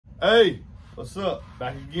Hey, what's up?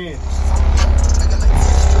 Back again.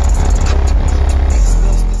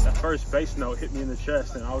 That first bass note hit me in the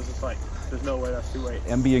chest, and I was just like, there's no way that's too late.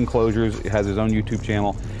 MB Enclosures has his own YouTube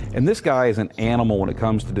channel, and this guy is an animal when it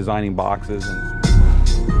comes to designing boxes.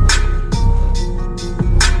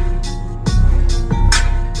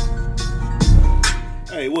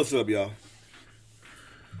 Hey, what's up, y'all?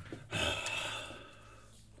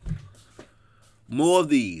 More of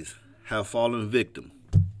these have fallen victim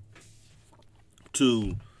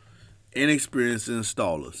to inexperienced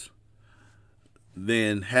installers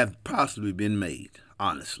than have possibly been made,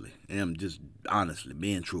 honestly. And I'm just honestly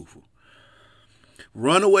being truthful.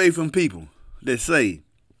 Run away from people that say,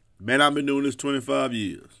 man, I've been doing this 25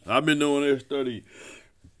 years. I've been doing this 30.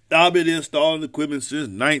 I've been installing equipment since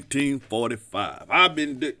 1945.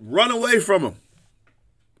 Run away from them.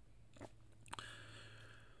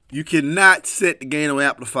 You cannot set the gain on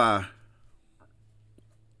amplifier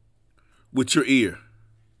with your ear.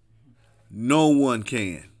 No one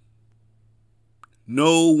can.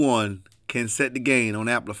 No one can set the gain on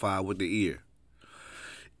amplifier with the ear.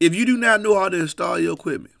 If you do not know how to install your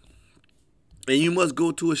equipment, and you must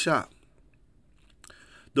go to a shop,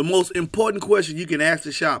 the most important question you can ask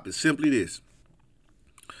the shop is simply this.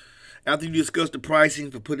 After you discuss the pricing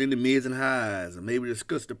for putting in the mids and highs, or maybe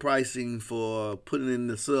discuss the pricing for putting in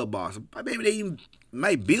the sub box, maybe they even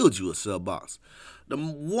might build you a sub box.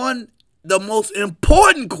 The most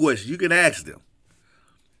important question you can ask them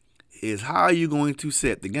is, how are you going to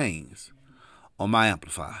set the gains on my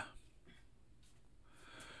amplifier?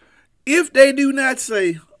 If they do not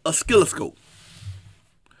say Oscilliscope,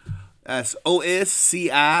 that's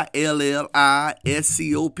Oscilliscope.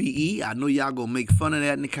 I know y'all gonna make fun of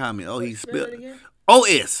that in the comment. Oh, he spelled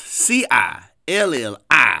Oscilliscope.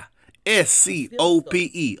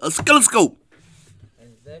 Oscilloscope.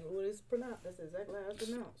 That's exactly what it's pronounced. That's exactly how it's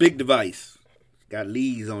pronounced. Big device. Got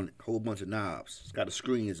leads on it, whole bunch of knobs. It's got a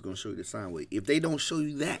screen that's gonna show you the sine wave. If they don't show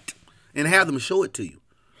you that, and have them show it to you.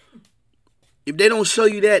 If they don't show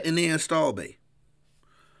you that in their install bay,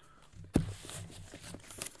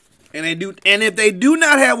 and if they do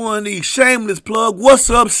not have one of these shameless plug, what's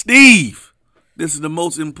up, Steve? This is the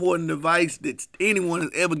most important device that anyone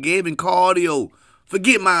has ever given cardio.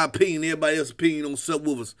 Forget my opinion, everybody else's opinion on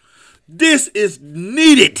subwoofers. This is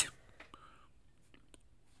needed.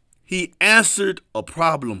 He answered a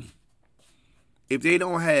problem. If they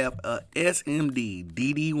don't have a SMD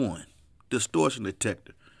DD-1 distortion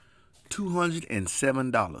detector,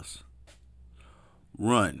 $207.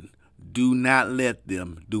 Run. Do not let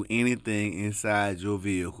them do anything inside your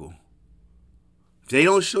vehicle. If they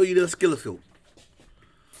don't show you the oscilloscope,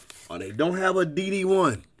 or they don't have a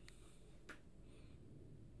DD-1,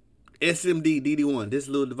 SMD DD-1, this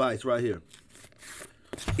little device right here,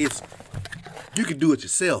 you can do it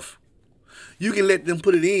yourself. You can let them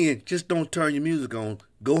put it in, just don't turn your music on.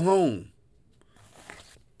 Go home.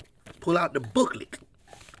 Pull out the booklet.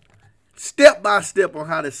 Step by step on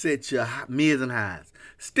how to set your mids and highs.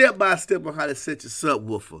 Step by step on how to set your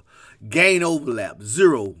subwoofer. Gain overlap,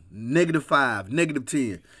 0, -5,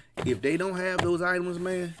 -10. If they don't have those items,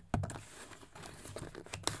 man,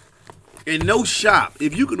 in no shop,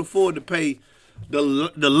 if you can afford to pay the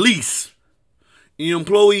lease, your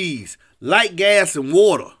employees, light, gas, and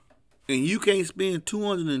water, and you can't spend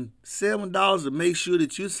 $207 to make sure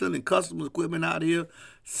that you're selling custom equipment out here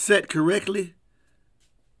set correctly,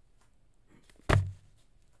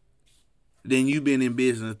 then you've been in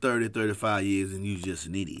business 30, 35 years and you just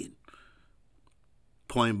an idiot.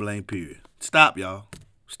 Point blank, period. Stop, y'all.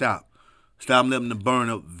 Stop. Stop letting them burn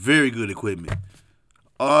up very good equipment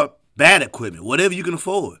or bad equipment, whatever you can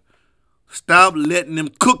afford. Stop letting them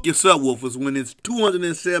cook your subwoofers when it's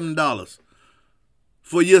 $207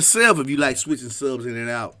 for yourself if you like switching subs in and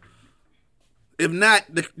out. If not,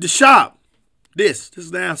 the shop. This is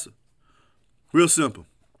the answer. Real simple.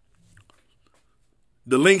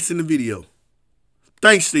 The link's in the video.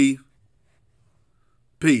 Thanks, Steve.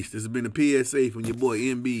 Peace. This has been a PSA from your boy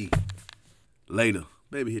MB. Later.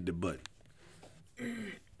 Baby, hit the button.